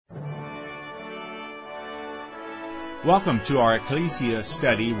Welcome to our Ecclesia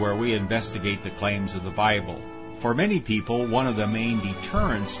study where we investigate the claims of the Bible. For many people, one of the main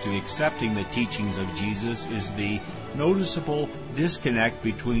deterrents to accepting the teachings of Jesus is the noticeable disconnect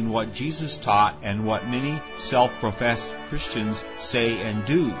between what Jesus taught and what many self-professed Christians say and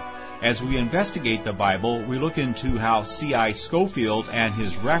do. As we investigate the Bible, we look into how C.I. Scofield and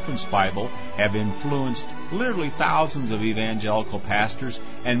his reference Bible have influenced literally thousands of evangelical pastors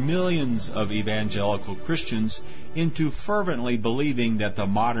and millions of evangelical Christians into fervently believing that the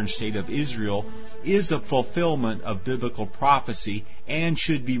modern state of Israel is a fulfillment of biblical prophecy and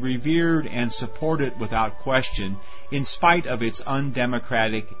should be revered and supported without question, in spite of its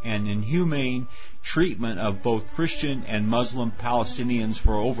undemocratic and inhumane treatment of both Christian and Muslim Palestinians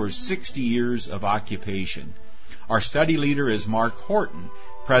for over 60 years of occupation. Our study leader is Mark Horton,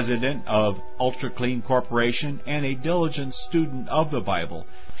 president of Ultra Clean Corporation and a diligent student of the Bible.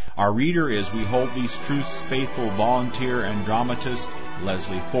 Our reader is We Hold These Truths faithful volunteer and dramatist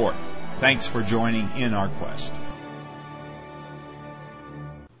Leslie Fort. Thanks for joining in our quest.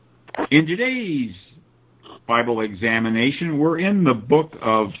 In today's Bible examination, we're in the book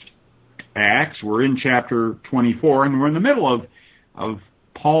of Acts. We're in chapter 24, and we're in the middle of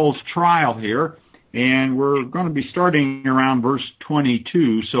Paul's trial here, and we're going to be starting around verse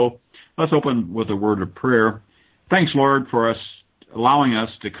 22. So let's open with a word of prayer. Thanks, Lord, for allowing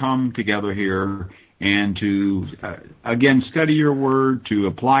us to come together here and to, again, study your word, to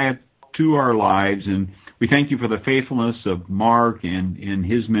apply it to our lives. And we thank you for the faithfulness of Mark and in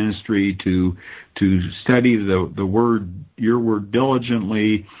his ministry to study the word, your word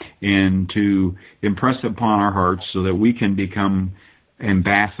diligently, and to impress upon our hearts so that we can become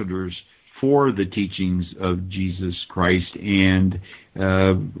ambassadors for the teachings of Jesus Christ, and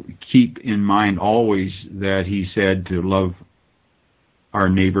keep in mind always that he said to love our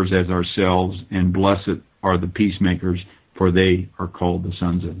neighbors as ourselves, and blessed are the peacemakers, for they are called the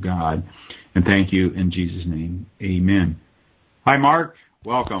sons of God. And thank you in Jesus' name. Amen. Hi, Mark.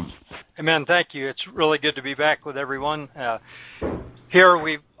 Welcome. Amen. Thank you. It's really good to be back with everyone. Here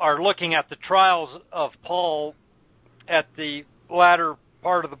we are looking at the trials of Paul at the latter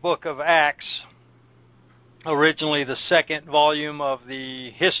part of the book of Acts, originally the second volume of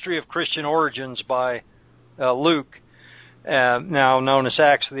the History of Christian Origins by Luke, now known as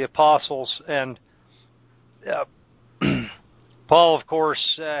Acts of the Apostles. And Paul, of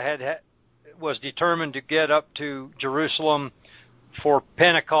course, was determined to get up to Jerusalem for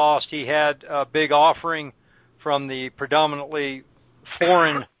Pentecost. He had a big offering from the predominantly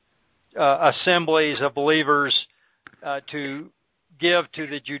foreign assemblies of believers to give to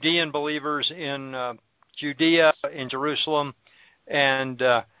the Judean believers in Judea, in Jerusalem, and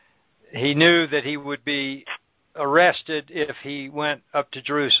he knew that he would be arrested if he went up to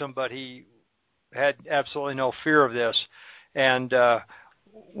Jerusalem, but he had absolutely no fear of this. And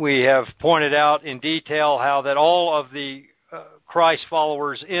we have pointed out in detail how that all of the Christ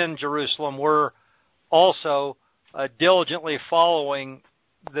followers in Jerusalem were also diligently following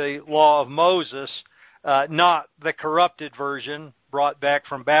the law of Moses, not the corrupted version brought back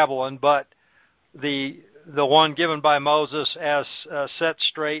from Babylon, but the one given by Moses as set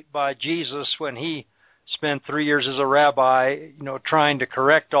straight by Jesus when he spent 3 years as a rabbi, trying to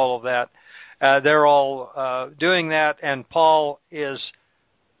correct all of that. They're all doing that, and Paul is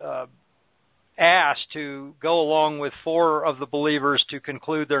asked to go along with 4 of the believers to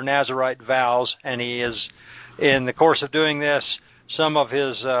conclude their Nazirite vows, and he is, in the course of doing this, some of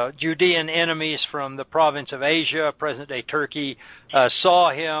his Judean enemies from the province of Asia, present-day Turkey,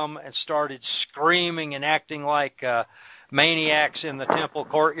 saw him and started screaming and acting like maniacs in the temple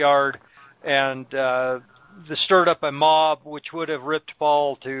courtyard, and stirred up a mob which would have ripped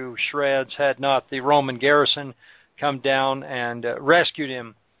Paul to shreds had not the Roman garrison come down and rescued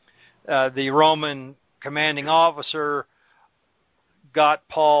him. The Roman commanding officer got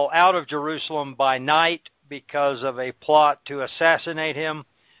Paul out of Jerusalem by night because of a plot to assassinate him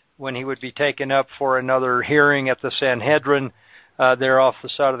when he would be taken up for another hearing at the Sanhedrin there off the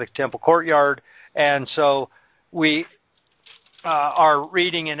side of the temple courtyard. And so we are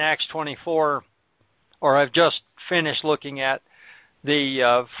reading in Acts 24, or I've just finished looking at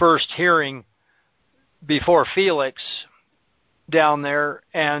the first hearing before Felix down there,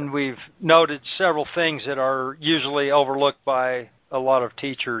 and we've noted several things that are usually overlooked by a lot of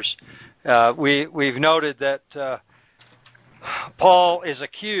teachers. We've noted that Paul is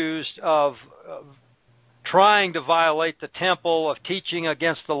accused of trying to violate the temple, of teaching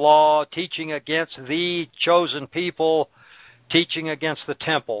against the law, teaching against the chosen people, teaching against the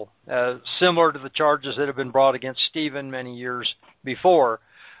temple, similar to the charges that have been brought against Stephen many years before.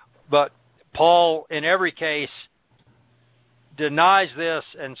 But Paul, in every case, denies this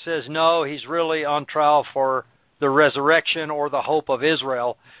and says, no, he's really on trial for the resurrection or the hope of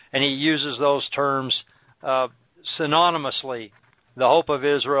Israel, and he uses those terms synonymously, the hope of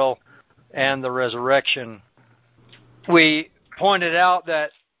Israel and the resurrection. We pointed out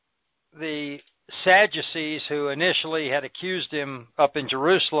that the Sadducees, who initially had accused him up in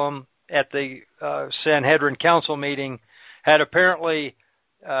Jerusalem at the Sanhedrin council meeting, had apparently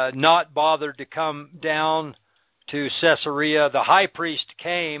not bothered to come down to Caesarea. The high priest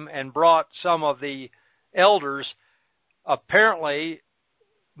came and brought some of the elders. Apparently,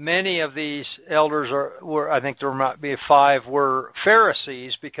 many of these elders were, I think there might be 5, were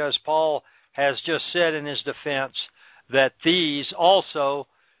Pharisees, because Paul has just said in his defense that these also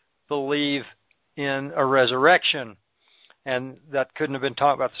believe in a resurrection, and that couldn't have been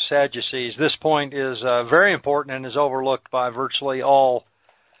talked about the Sadducees. This point is very important and is overlooked by virtually all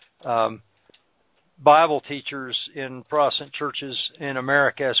Bible teachers in Protestant churches in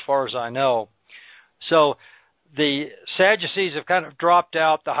America, as far as I know. So the Sadducees have kind of dropped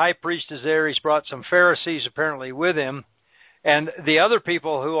out. The high priest is there. He's brought some Pharisees apparently with him. And the other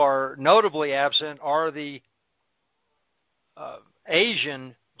people who are notably absent are the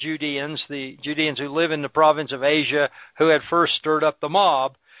Asian Judeans, the Judeans who live in the province of Asia, who had first stirred up the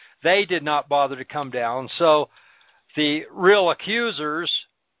mob. They did not bother to come down. So the real accusers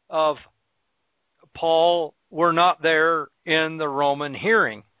of Paul were not there in the Roman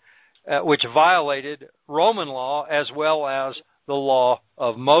hearing, which violated Roman law as well as the law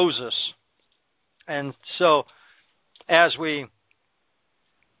of Moses. And so, as we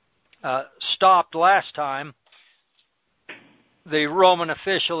stopped last time, the Roman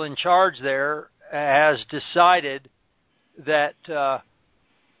official in charge there has decided that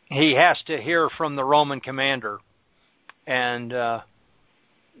he has to hear from the Roman commander. And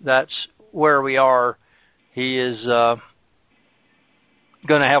that's where we are. He is going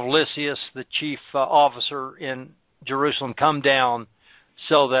to have Lysias, the chief officer in Jerusalem, come down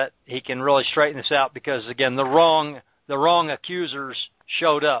so that he can really straighten this out, because, again, the wrong accusers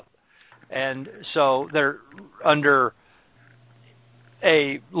showed up. And so they're under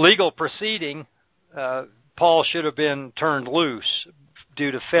a legal proceeding. Paul should have been turned loose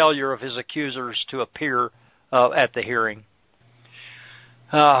due to failure of his accusers to appear at the hearing.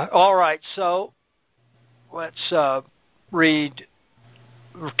 All right, so let's read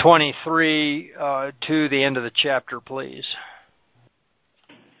 23 to the end of the chapter, please.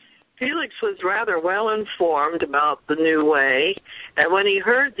 Felix was rather well informed about the new way, and when he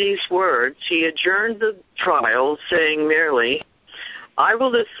heard these words, he adjourned the trial, saying merely, "I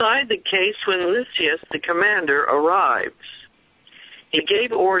will decide the case when Lysias, the commander, arrives." He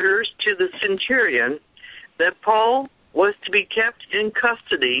gave orders to the centurion that Paul was to be kept in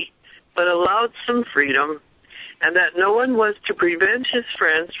custody, but allowed some freedom, and that no one was to prevent his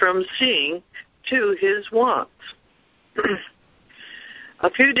friends from seeing to his wants. A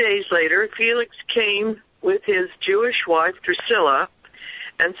few days later, Felix came with his Jewish wife Drusilla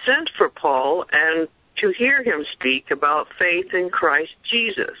and sent for Paul and to hear him speak about faith in Christ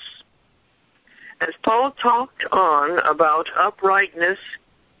Jesus. As Paul talked on about uprightness,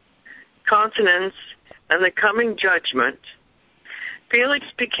 continence, and the coming judgment, Felix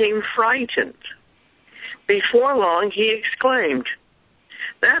became frightened. Before long, he exclaimed,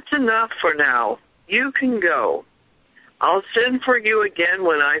 "That's enough for now. You can go. I'll send for you again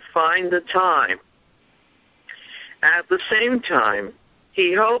when I find the time." At the same time,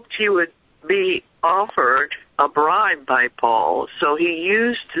 he hoped he would be offered a bribe by Paul, so he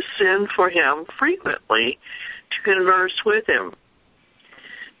used to send for him frequently to converse with him.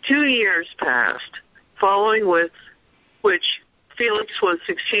 2 years passed, following which Felix was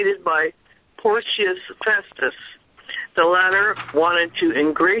succeeded by Porcius Festus. The latter wanted to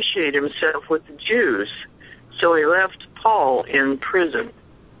ingratiate himself with the Jews, so he left Paul in prison.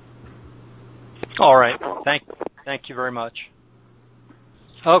 All right. Thank you very much.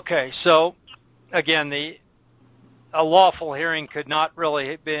 Okay, so again, a lawful hearing could not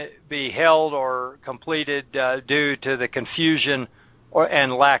really be held or completed due to the confusion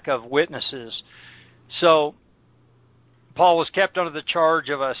and lack of witnesses. So Paul was kept under the charge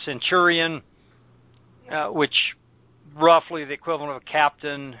of a centurion, which roughly the equivalent of a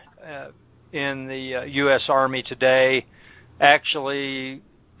captain in the U.S. Army today, actually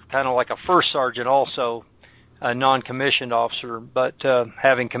kind of like a first sergeant also, a non-commissioned officer, but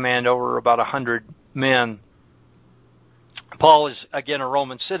having command over about 100 men. Paul is, again, a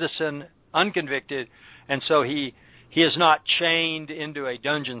Roman citizen, unconvicted, and so he is not chained into a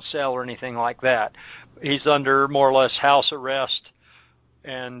dungeon cell or anything like that. He's under more or less house arrest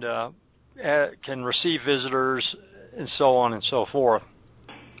and can receive visitors and so on and so forth.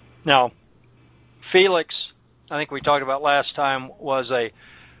 Now, Felix, I think we talked about last time, was a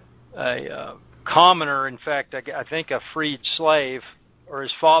commoner. In fact, I think a freed slave, or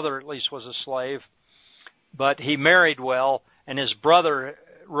his father at least was a slave, but he married well, and his brother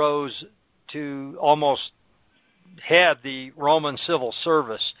rose to almost head the Roman civil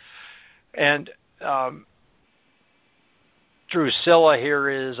service. And Drusilla here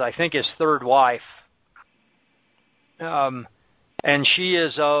is, I think, his third wife. And she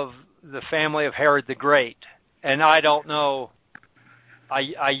is of the family of Herod the Great. And I don't know,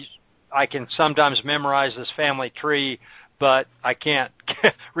 I can sometimes memorize this family tree, but I can't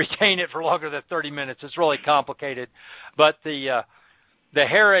retain it for longer than 30 minutes. It's really complicated. But the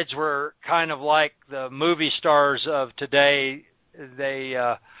Herods were kind of like the movie stars of today.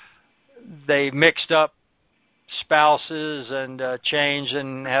 They mixed up spouses and changed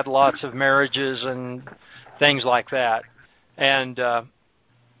and had lots of marriages and things like that. And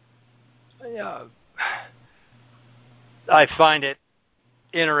I find it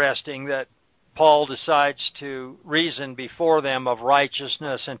interesting that Paul decides to reason before them of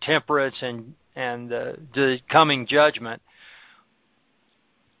righteousness and temperance and the coming judgment,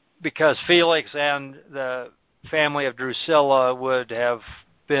 because Felix and the family of Drusilla would have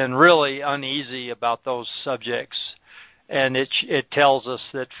been really uneasy about those subjects. And it tells us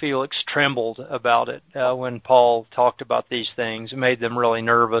that Felix trembled about it when Paul talked about these things. It made them really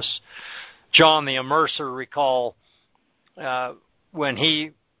nervous. John the Immerser, recall, when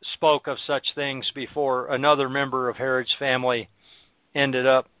he spoke of such things before another member of Herod's family ended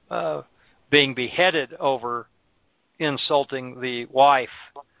up being beheaded over insulting the wife,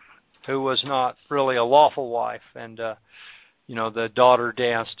 who was not really a lawful wife. And, the daughter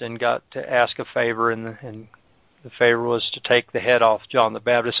danced and got to ask a favor, and the favor was to take the head off John the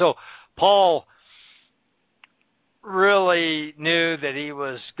Baptist. So Paul really knew that he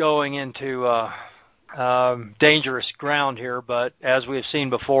was going into dangerous ground here, but as we've seen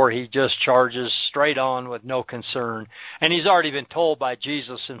before, he just charges straight on with no concern. And he's already been told by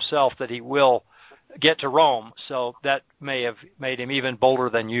Jesus himself that he will get to Rome, so that may have made him even bolder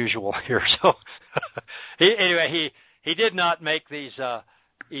than usual here. So anyway, he did not make these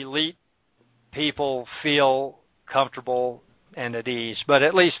elite people feel comfortable and at ease, but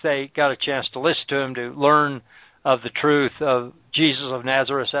at least they got a chance to listen to him, to learn of the truth of Jesus of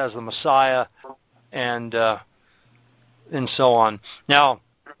Nazareth as the Messiah, and so on. Now,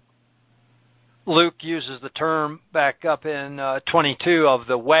 Luke uses the term back up in 22 of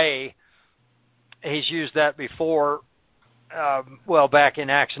the way. He's used that before, back in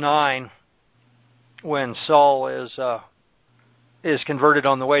Acts 9, when Saul is converted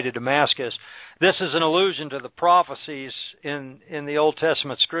on the way to Damascus. This is an allusion to the prophecies in the Old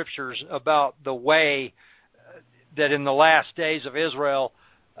Testament scriptures about the way, that in the last days of Israel,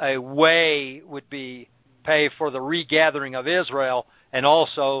 a way would be paid for the regathering of Israel, and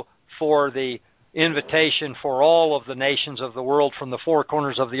also for the invitation for all of the nations of the world from the four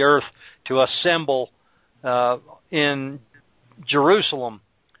corners of the earth to assemble in Jerusalem.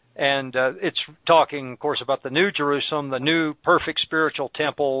 And it's talking, of course, about the New Jerusalem, the new perfect spiritual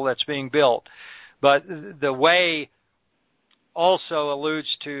temple that's being built. But the way also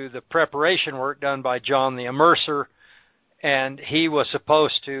alludes to the preparation work done by John the Immerser, and he was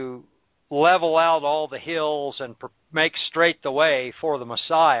supposed to level out all the hills and make straight the way for the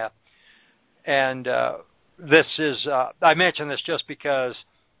Messiah. And this is, I mention this just because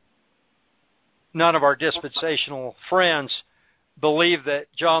none of our dispensational friends believe that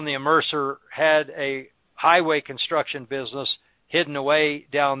John the Immerser had a highway construction business hidden away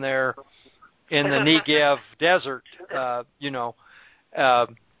down there in the Negev desert,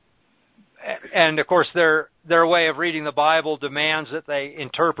 and of course their way of reading the Bible demands that they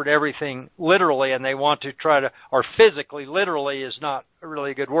interpret everything literally, and they want to try to, or physically, literally is not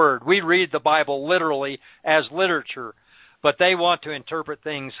really a good word. We read the Bible literally as literature, but they want to interpret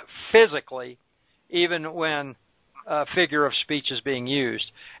things physically, even when a figure of speech is being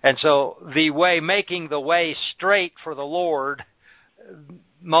used. And so the way, making the way straight for the Lord,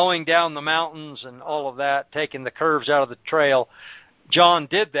 mowing down the mountains and all of that, taking the curves out of the trail, John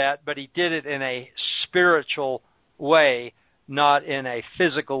did that, but he did it in a spiritual way, not in a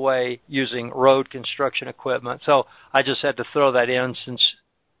physical way using road construction equipment. So I just had to throw that in, since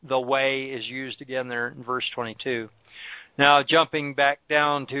the way is used again there in verse 22. Now, jumping back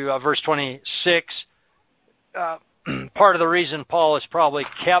down to verse 26, part of the reason Paul is probably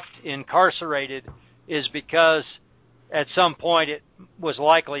kept incarcerated is because at some point it was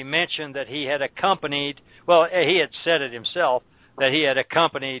likely mentioned that he had accompanied, well, he had said it himself, that he had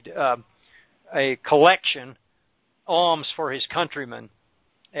accompanied a collection alms for his countrymen.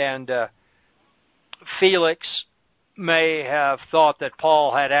 And Felix may have thought that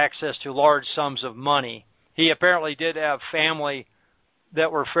Paul had access to large sums of money. He apparently did have family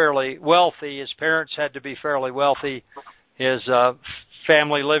that were fairly wealthy. His parents had to be fairly wealthy. His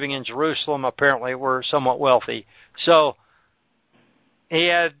family living in Jerusalem apparently were somewhat wealthy. So he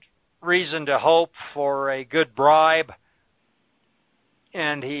had reason to hope for a good bribe,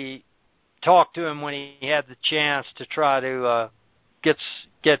 and he talked to him when he had the chance to try to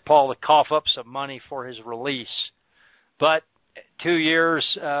get Paul to cough up some money for his release. But 2 years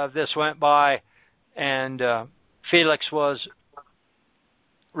this went by, and Felix was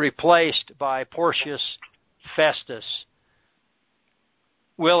replaced by Porcius Festus,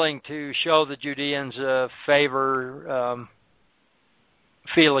 willing to show the Judeans a favor.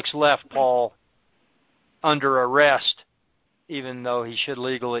 Felix left Paul under arrest, even though he should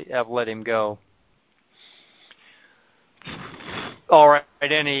legally have let him go. All right,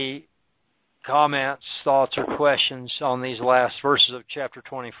 any comments, thoughts, or questions on these last verses of chapter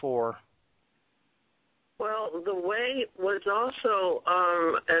 24? Well, the way was also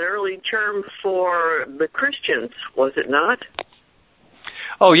an early term for the Christians, was it not?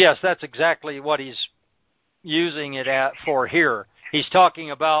 Oh, yes, that's exactly what he's using it for here. He's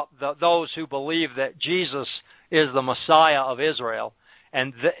talking about those who believe that Jesus is the Messiah of Israel,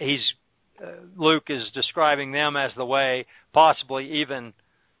 and Luke is describing them as the way. Possibly even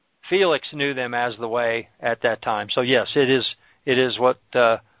Felix knew them as the way at that time. So yes, it is what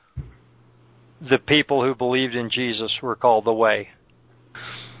the people who believed in Jesus were called the way.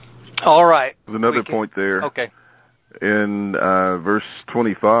 All right. There's another point there. Okay. In verse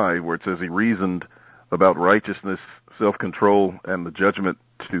 25, where it says he reasoned about righteousness, self-control, and the judgment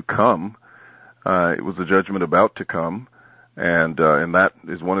to come. It was the judgment about to come, and that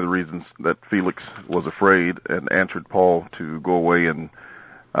is one of the reasons that Felix was afraid and answered Paul to go away, and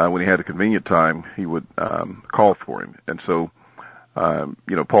when he had a convenient time, he would call for him. And so,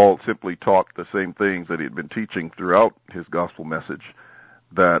 Paul simply taught the same things that he had been teaching throughout his gospel message,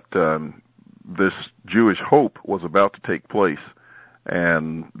 that this Jewish hope was about to take place,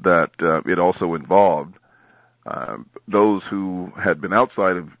 and that it also involved those who had been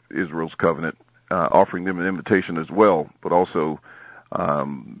outside of Israel's covenant, offering them an invitation as well, but also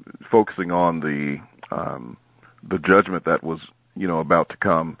focusing on the judgment that was about to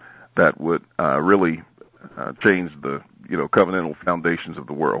come, that would really change the covenantal foundations of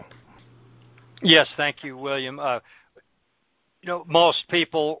the world. Yes, thank you, William. Most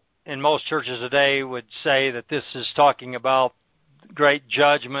people in most churches today would say that this is talking about great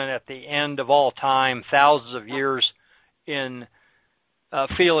judgment at the end of all time, thousands of years in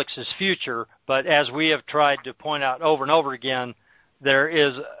Felix's future. But as we have tried to point out over and over again, there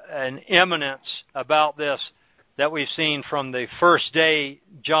is an imminence about this that we've seen from the first day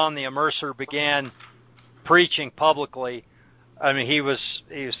John the Immerser began preaching publicly. I mean,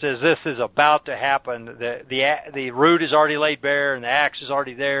 he says this is about to happen. The root is already laid bare, and the axe is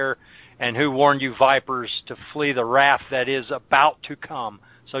already there. And who warned you, vipers, to flee the wrath that is about to come?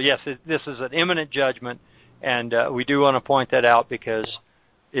 So yes, this is an imminent judgment, and we do want to point that out because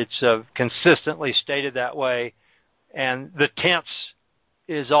it's consistently stated that way. And the tense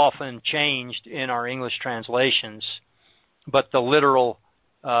is often changed in our English translations, but the literal,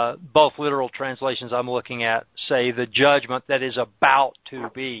 both literal translations I'm looking at say the judgment that is about to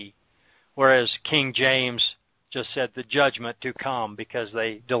be, whereas King James just said the judgment to come, because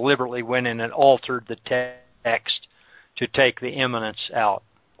they deliberately went in and altered the text to take the imminence out.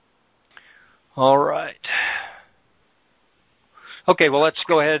 All right. Okay, well, let's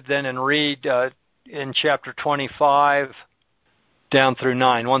go ahead then and read in chapter 25 down through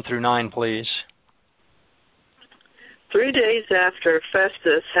 9. 1 through 9, please. 3 days after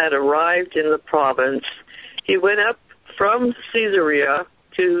Festus had arrived in the province, he went up from Caesarea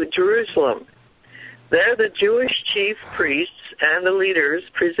to Jerusalem. There the Jewish chief priests and the leaders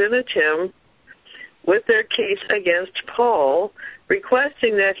presented him with their case against Paul,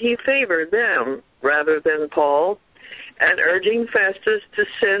 requesting that he favor them rather than Paul, and urging Festus to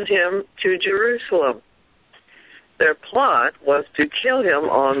send him to Jerusalem. Their plot was to kill him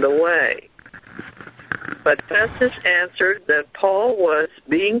on the way. But Festus answered that Paul was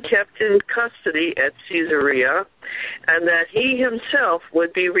being kept in custody at Caesarea, and that he himself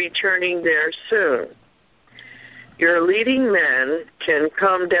would be returning there soon. Your leading men can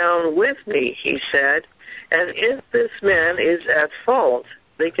come down with me, he said, and if this man is at fault,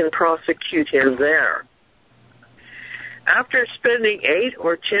 they can prosecute him there. After spending 8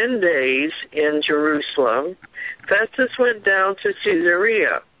 or 10 days in Jerusalem, Festus went down to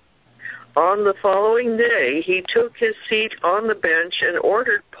Caesarea. On the following day, he took his seat on the bench and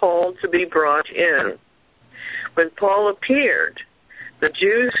ordered Paul to be brought in. When Paul appeared, the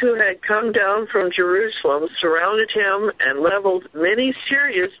Jews who had come down from Jerusalem surrounded him and leveled many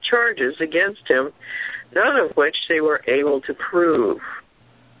serious charges against him, none of which they were able to prove.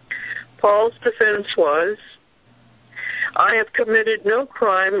 Paul's defense was, "I have committed no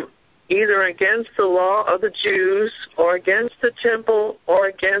crime either against the law of the Jews or against the temple or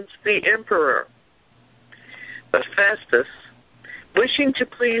against the emperor." But Festus, wishing to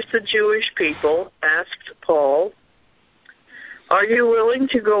please the Jewish people, asked Paul, "Are you willing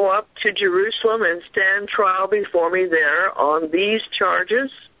to go up to Jerusalem and stand trial before me there on these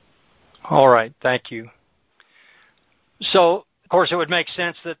charges?" All right, thank you. So, of course, it would make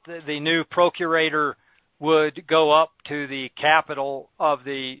sense that the new procurator would go up to the capital of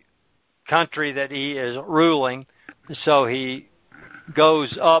the country that he is ruling. So he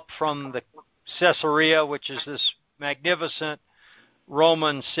goes up from the Caesarea, which is this magnificent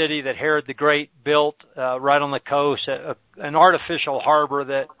Roman city that Herod the Great built right on the coast, an artificial harbor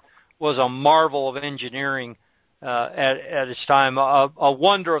that was a marvel of engineering at its time, a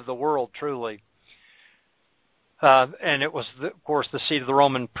wonder of the world, truly. And it was, of course, the seat of the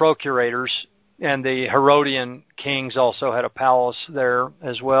Roman procurators, and the Herodian kings also had a palace there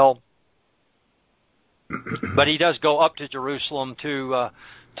as well. But he does go up to Jerusalem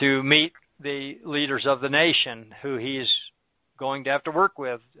to meet the leaders of the nation, who he's going to have to work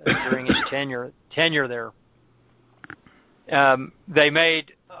with during his tenure there. They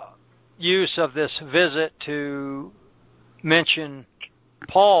made use of this visit to mention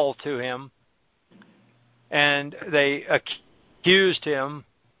Paul to him, and they accused him,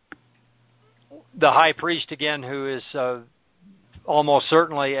 the high priest again, who is almost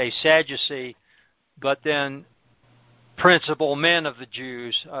certainly a Sadducee, but then principal men of the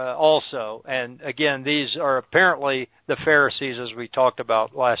Jews also. And again, these are apparently the Pharisees, as we talked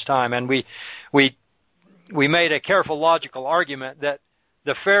about last time. And we made a careful logical argument that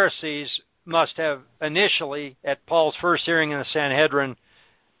the Pharisees must have initially, at Paul's first hearing in the Sanhedrin,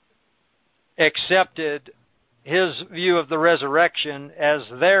 accepted his view of the resurrection as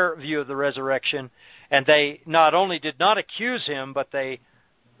their view of the resurrection, and they not only did not accuse him, but they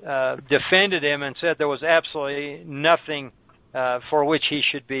defended him and said there was absolutely nothing for which he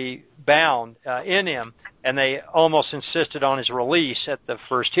should be bound in him, and they almost insisted on his release at the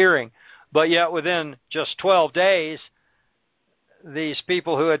first hearing. But yet within just 12 days, these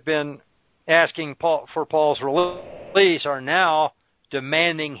people who had been asking for Paul's release are now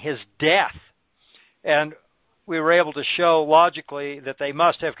demanding his death. And we were able to show logically that they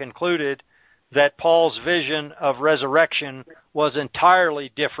must have concluded that Paul's vision of resurrection was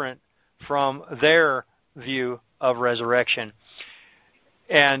entirely different from their view of resurrection.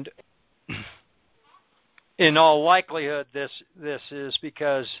 And in all likelihood, this is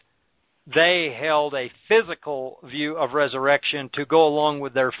because they held a physical view of resurrection to go along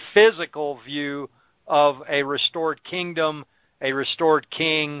with their physical view of a restored kingdom, a restored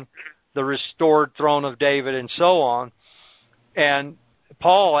king, the restored throne of David, and so on. And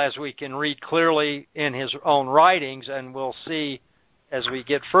Paul, as we can read clearly in his own writings, and we'll see as we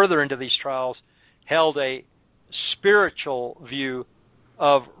get further into these trials, held a spiritual view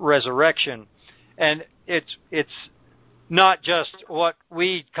of resurrection. And it's not just what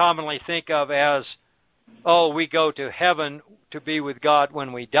we commonly think of as, oh, we go to heaven to be with God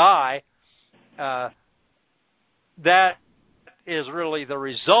when we die. That is really the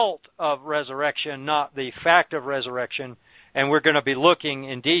result of resurrection, not the fact of resurrection. And we're going to be looking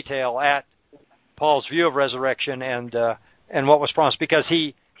in detail at Paul's view of resurrection and what was promised, because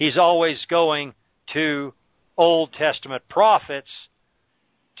he's always going to Old Testament prophets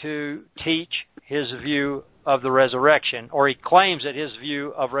to teach his view of the resurrection, or he claims that his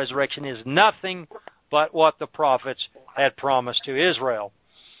view of resurrection is nothing but what the prophets had promised to Israel.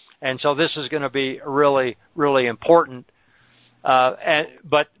 And so this is going to be really, really important.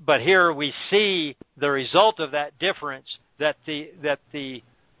 But here we see the result of that difference, that the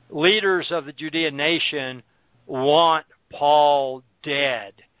leaders of the Judean nation want Paul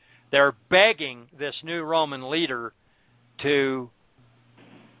dead. They're begging this new Roman leader to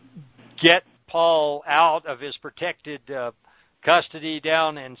get Paul out of his protected custody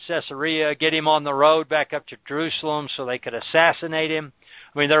down in Caesarea, get him on the road back up to Jerusalem so they could assassinate him.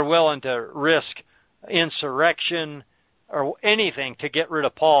 I mean, they're willing to risk insurrection or anything to get rid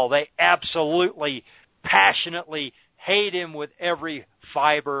of Paul. They absolutely, passionately hate him with every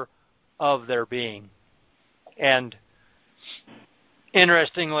fiber of their being. And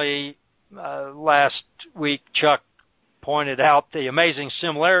interestingly, last week Chuck pointed out the amazing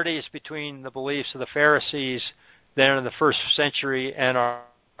similarities between the beliefs of the Pharisees then in the first century and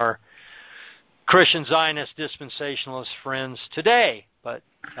our Christian Zionist dispensationalist friends today. But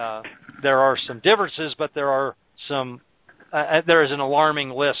there are some differences, but there is an alarming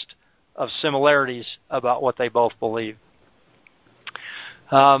list of similarities about what they both believe.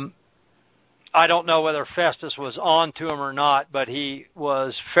 I don't know whether Festus was on to him or not, but he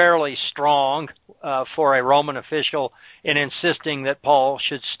was fairly strong for a Roman official in insisting that Paul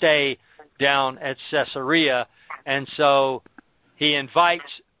should stay down at Caesarea. And so he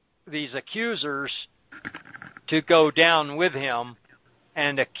invites these accusers to go down with him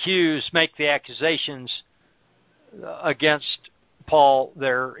and make the accusations against Paul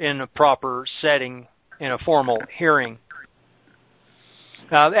there in a proper setting, in a formal hearing.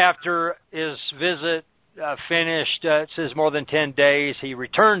 After his visit finished, it says more than 10 days, he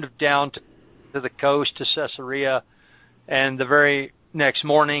returned down to the coast to Caesarea, and the very next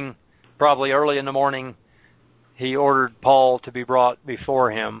morning, probably early in the morning, he ordered Paul to be brought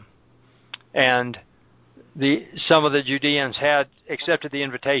before him. And some of the Judeans had accepted the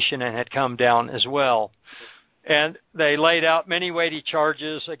invitation and had come down as well. And they laid out many weighty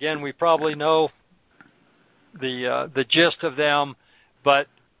charges. Again, we probably know the gist of them, but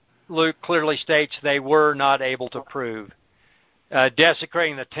Luke clearly states they were not able to prove.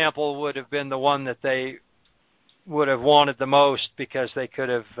 Desecrating the temple would have been the one that they would have wanted the most, because they could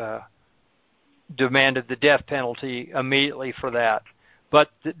have demanded the death penalty immediately for that. But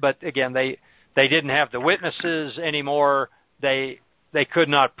again, they didn't have the witnesses anymore. They could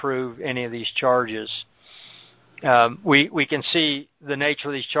not prove any of these charges. We can see the nature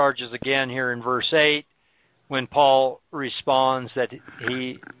of these charges again here in verse 8, when Paul responds that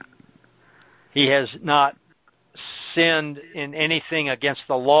he has not sinned in anything against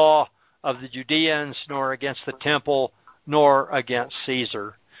the law of the Judeans, nor against the temple, nor against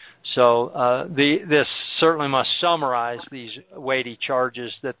Caesar. So this certainly must summarize these weighty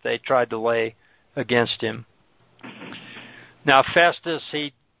charges that they tried to lay against him. Now Festus,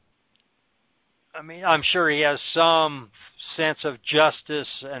 I'm sure he has some sense of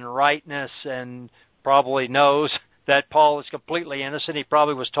justice and rightness, and probably knows that Paul is completely innocent. He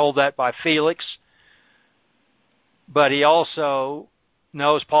probably was told that by Felix. But he also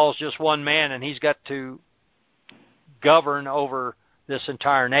knows Paul's just one man, and he's got to govern over this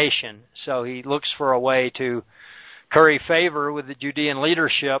entire nation. So he looks for a way to curry favor with the Judean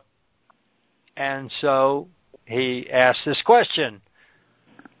leadership. And so he asks this question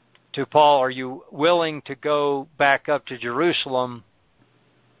to Paul: are you willing to go back up to Jerusalem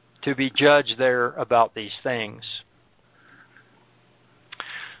to be judged there about these things?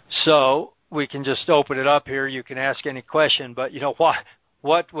 So we can just open it up here. You can ask any question, but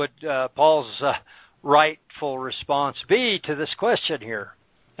what would Paul's rightful response be to this question here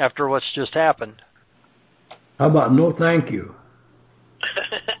after what's just happened? How about no thank you?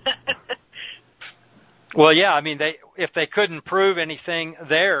 Well, yeah, if they couldn't prove anything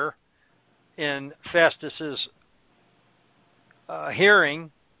there in Festus's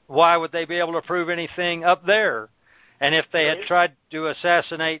hearing, why would they be able to prove anything up there? And if they had tried to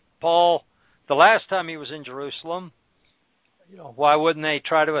assassinate Paul the last time he was in Jerusalem, why wouldn't they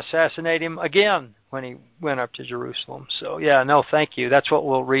try to assassinate him again when he went up to Jerusalem? So, yeah, no, thank you. That's what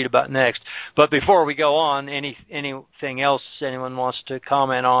we'll read about next. But before we go on, anything else anyone wants to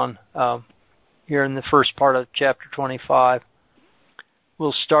comment on here in the first part of chapter 25?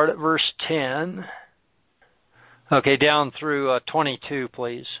 We'll start at verse 10. Okay, down through 22,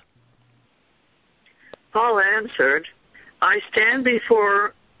 please. Paul answered, I stand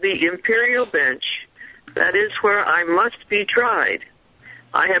before the imperial bench, that is where I must be tried.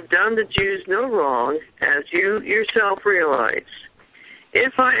 I have done the Jews no wrong, as you yourself realize.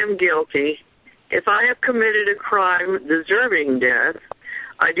 If I am guilty, if I have committed a crime deserving death,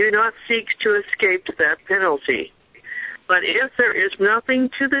 I do not seek to escape that penalty. But if there is nothing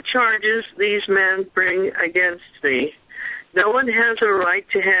to the charges these men bring against me, no one has a right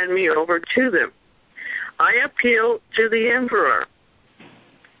to hand me over to them. I appeal to the emperor.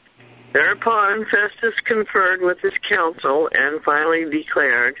 Thereupon Festus conferred with his council and finally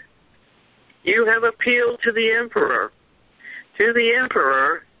declared, You have appealed to the emperor. To the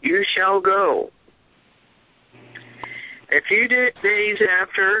emperor you shall go. A few days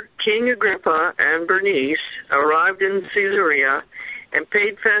after, King Agrippa and Bernice arrived in Caesarea and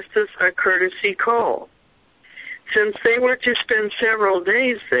paid Festus a courtesy call. Since they were to spend several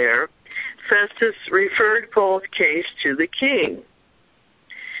days there, Festus referred Paul's case to the king.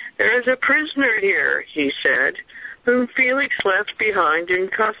 There is a prisoner here, he said, whom Felix left behind in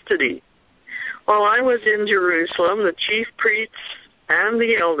custody. While I was in Jerusalem, the chief priests and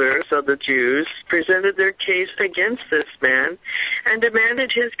the elders of the Jews presented their case against this man and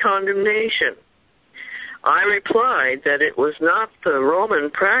demanded his condemnation. I replied that it was not the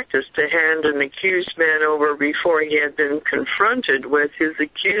Roman practice to hand an accused man over before he had been confronted with his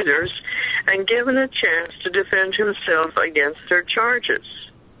accusers and given a chance to defend himself against their charges.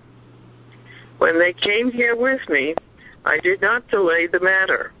 When they came here with me, I did not delay the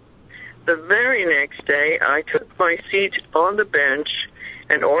matter. The very next day, I took my seat on the bench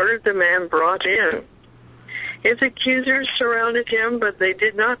and ordered the man brought in. His accusers surrounded him, but they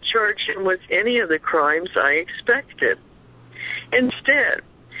did not charge him with any of the crimes I expected. Instead,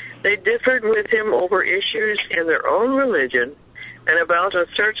 they differed with him over issues in their own religion and about a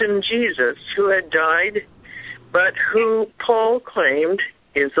certain Jesus who had died, but who Paul claimed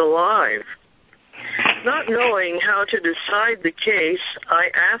is alive. Not knowing how to decide the case, I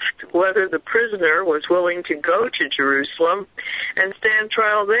asked whether the prisoner was willing to go to Jerusalem and stand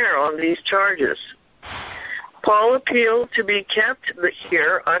trial there on these charges. Paul appealed to be kept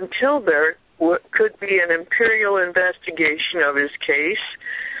here until there could be an imperial investigation of his case,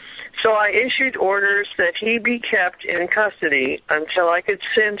 so I issued orders that he be kept in custody until I could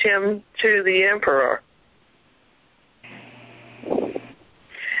send him to the emperor.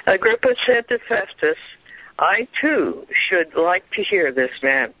 Agrippa said to Festus, I too should like to hear this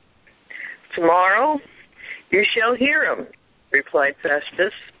man. Tomorrow you shall hear him, replied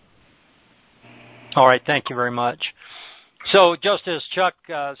Festus. All right, thank you very much. So just as Chuck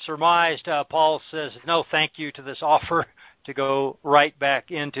surmised, Paul says no thank you to this offer to go right back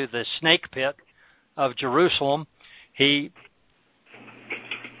into the snake pit of Jerusalem. He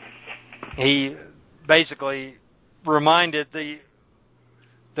basically reminded the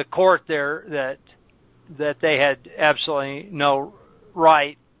court there that they had absolutely no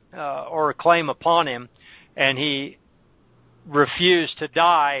right or claim upon him, and he refused to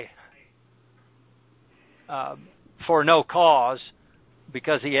die for no cause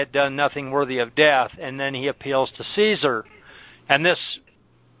because he had done nothing worthy of death, and then he appeals to Caesar. And this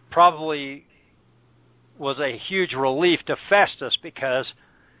probably was a huge relief to Festus because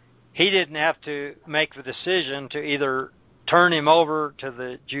he didn't have to make the decision to either turn him over to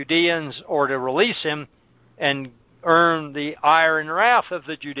the Judeans or to release him and earn the ire and wrath of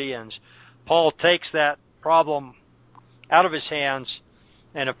the Judeans. Paul takes that problem out of his hands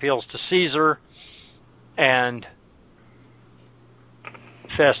and appeals to Caesar, and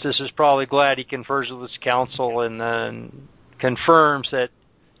Festus is probably glad he confers with his council and then confirms that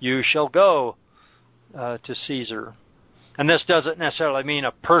you shall go to Caesar. And this doesn't necessarily mean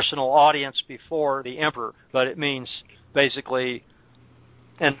a personal audience before the emperor, but it means basically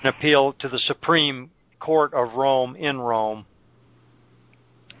an appeal to the Supreme Court of Rome in Rome,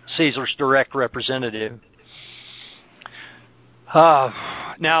 Caesar's direct representative.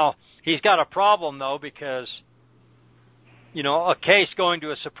 Now, he's got a problem, though, because, a case going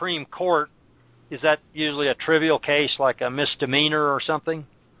to a Supreme Court, is that usually a trivial case like a misdemeanor or something?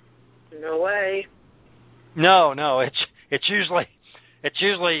 No way. No, it's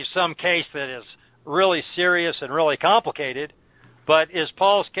usually some case that is really serious and really complicated. But is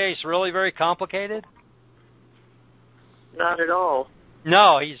Paul's case really very complicated? Not at all.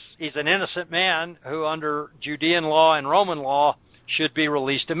 No, he's an innocent man who under Judean law and Roman law should be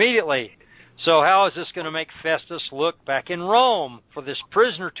released immediately. So how is this going to make Festus look back in Rome for this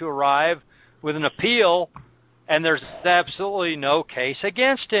prisoner to arrive with an appeal and there's absolutely no case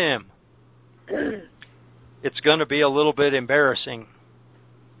against him? It's going to be a little bit embarrassing.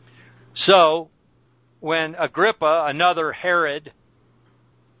 So when Agrippa, another Herod,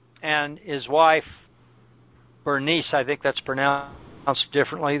 and his wife Bernice, I think that's pronounced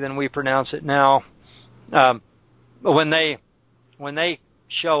differently than we pronounce it now, when they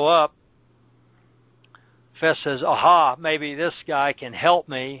show up, Festus says, aha, maybe this guy can help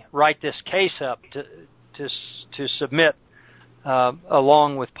me write this case up to submit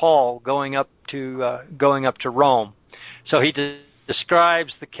along with Paul going up to Rome. So he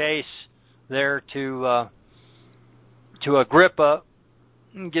describes the case there to Agrippa,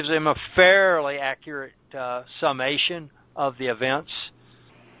 and gives him a fairly accurate summation of the events,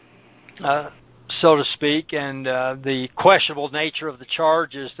 so to speak, and the questionable nature of the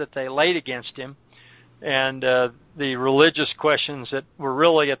charges that they laid against him, and the religious questions that were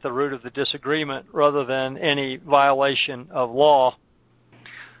really at the root of the disagreement rather than any violation of law.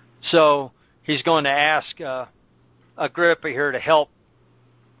 So he's going to ask Agrippa here to help,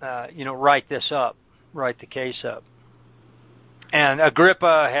 write this up, write the case up. And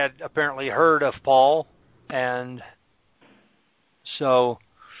Agrippa had apparently heard of Paul, and so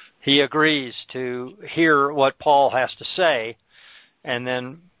he agrees to hear what Paul has to say and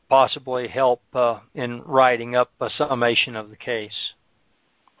then possibly help in writing up a summation of the case.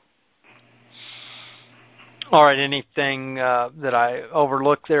 All right, anything that I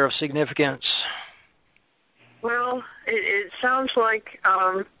overlooked there of significance? Well, it sounds like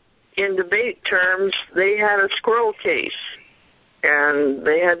in debate terms, they had a squirrel case, and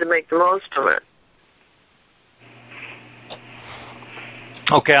they had to make the most of it.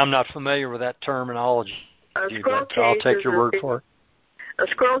 Okay, I'm not familiar with that terminology, but I'll take your word for it. A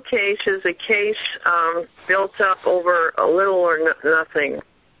squirrel case is a case built up over a little or nothing,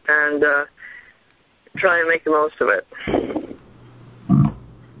 and try and make the most of it.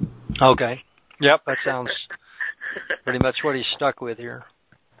 Okay. Yep, that sounds pretty much what he's stuck with here.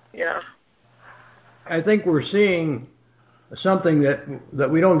 Yeah. I think we're seeing something that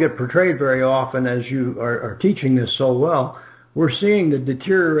we don't get portrayed very often, as you are teaching this so well. We're seeing the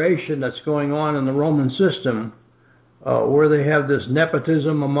deterioration that's going on in the Roman system, where they have this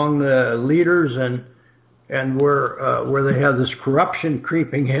nepotism among the leaders, and where they have this corruption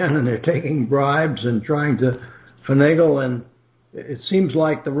creeping in, and they're taking bribes and trying to finagle. And it seems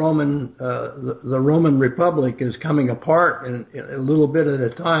like the Roman Republic is coming apart in a little bit at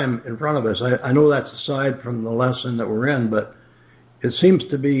a time in front of us. I know that's aside from the lesson that we're in, but it seems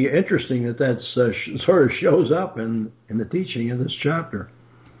to be interesting that sort of shows up in the teaching of this chapter.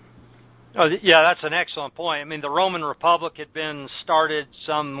 Oh, yeah, that's an excellent point. I mean, the Roman Republic had been started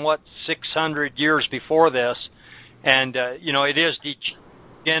somewhat 600 years before this, and, it is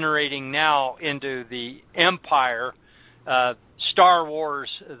degenerating now into the empire. The Star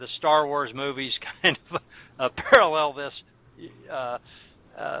Wars movies kind of parallel this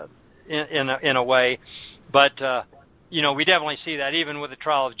in a way. But, we definitely see that even with the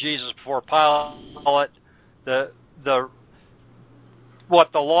trial of Jesus before Pilate,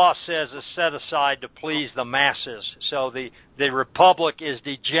 what the law says is set aside to please the masses. So the republic is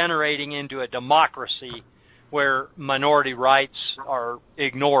degenerating into a democracy where minority rights are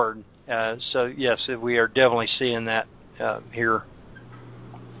ignored. So, yes, we are definitely seeing that here.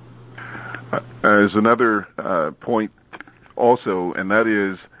 There's another point also, and that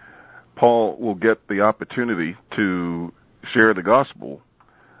is Paul will get the opportunity to share the gospel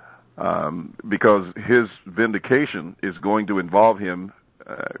because his vindication is going to involve him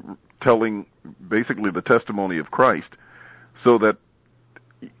telling basically the testimony of Christ, so that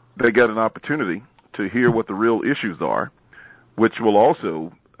they get an opportunity to hear what the real issues are, which will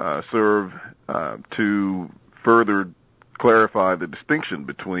also serve to further clarify the distinction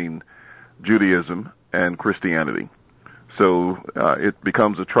between Judaism and Christianity. So it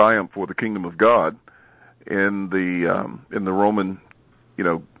becomes a triumph for the kingdom of God in the Roman,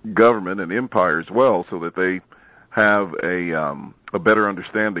 government and empire as well, so that they have a better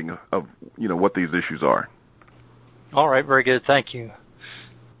understanding of what these issues are. All right, very good. Thank you.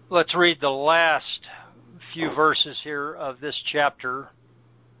 Let's read the last few verses here of this chapter,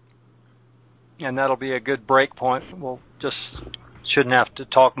 and that'll be a good break point. We'll just shouldn't have to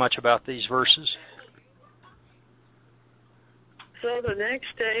talk much about these verses. So the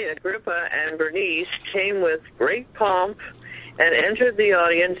next day, Agrippa and Bernice came with great pomp and entered the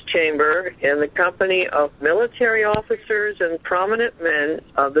audience chamber in the company of military officers and prominent men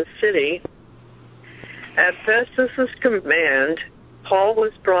of the city. At Festus's command, Paul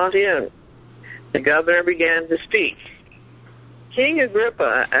was brought in. The governor began to speak. King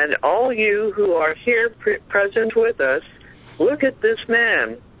Agrippa, and all you who are here present with us, look at this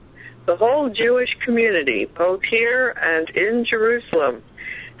man. The whole Jewish community, both here and in Jerusalem,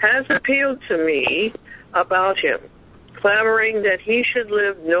 has appealed to me about him, clamoring that he should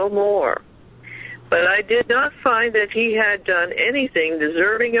live no more. But I did not find that he had done anything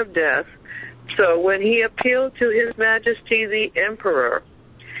deserving of death, so when he appealed to His Majesty the Emperor,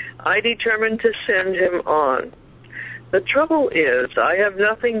 I determined to send him on. The trouble is, I have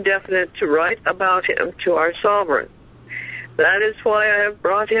nothing definite to write about him to our sovereign. That is why I have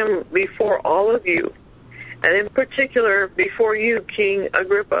brought him before all of you, and in particular before you, King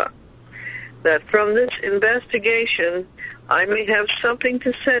Agrippa, that from this investigation I may have something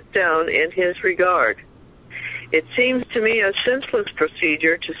to set down in his regard. It seems to me a senseless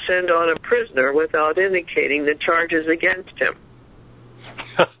procedure to send on a prisoner without indicating the charges against him.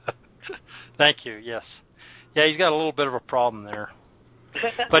 Thank you, yes. Yeah, he's got a little bit of a problem there.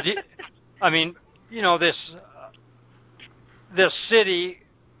 But, this city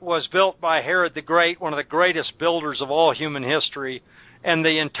was built by Herod the Great, one of the greatest builders of all human history, and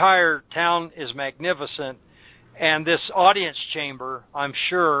the entire town is magnificent. And this audience chamber, I'm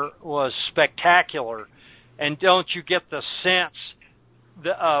sure, was spectacular. And don't you get the sense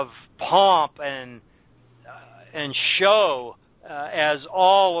of pomp and show as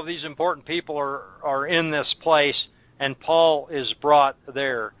all of these important people are in this place, and Paul is brought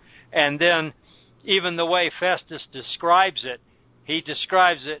there. And then even the way Festus describes it, he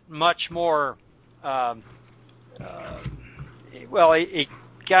describes it much more, he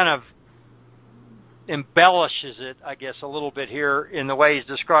kind of embellishes it, I guess, a little bit here in the way he's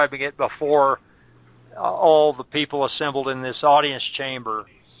describing it before all the people assembled in this audience chamber.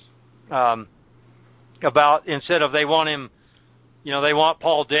 About, instead of they want him, they want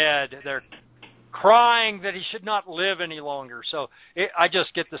Paul dead, they're crying that he should not live any longer. So I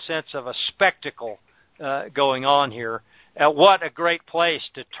just get the sense of a spectacle going on here. What a great place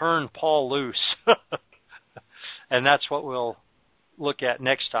to turn Paul loose. And that's what we'll look at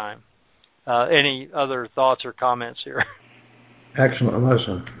next time. Any other thoughts or comments here? Excellent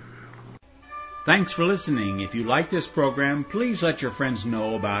lesson. Thanks for listening. If you like this program, please let your friends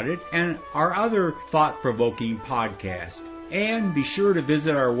know about it and our other thought-provoking podcasts. And be sure to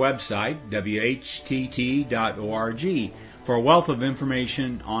visit our website, whtt.org, for a wealth of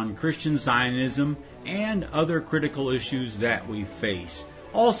information on Christian Zionism and other critical issues that we face.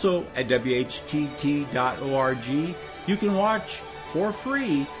 Also, at whtt.org, you can watch for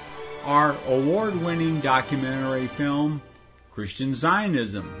free our award-winning documentary film, Christian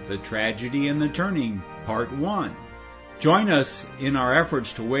Zionism, The Tragedy and the Turning, Part 1. Join us in our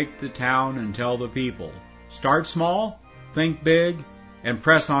efforts to wake the town and tell the people. Start small, think big, and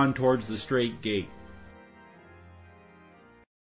press on towards the straight gate.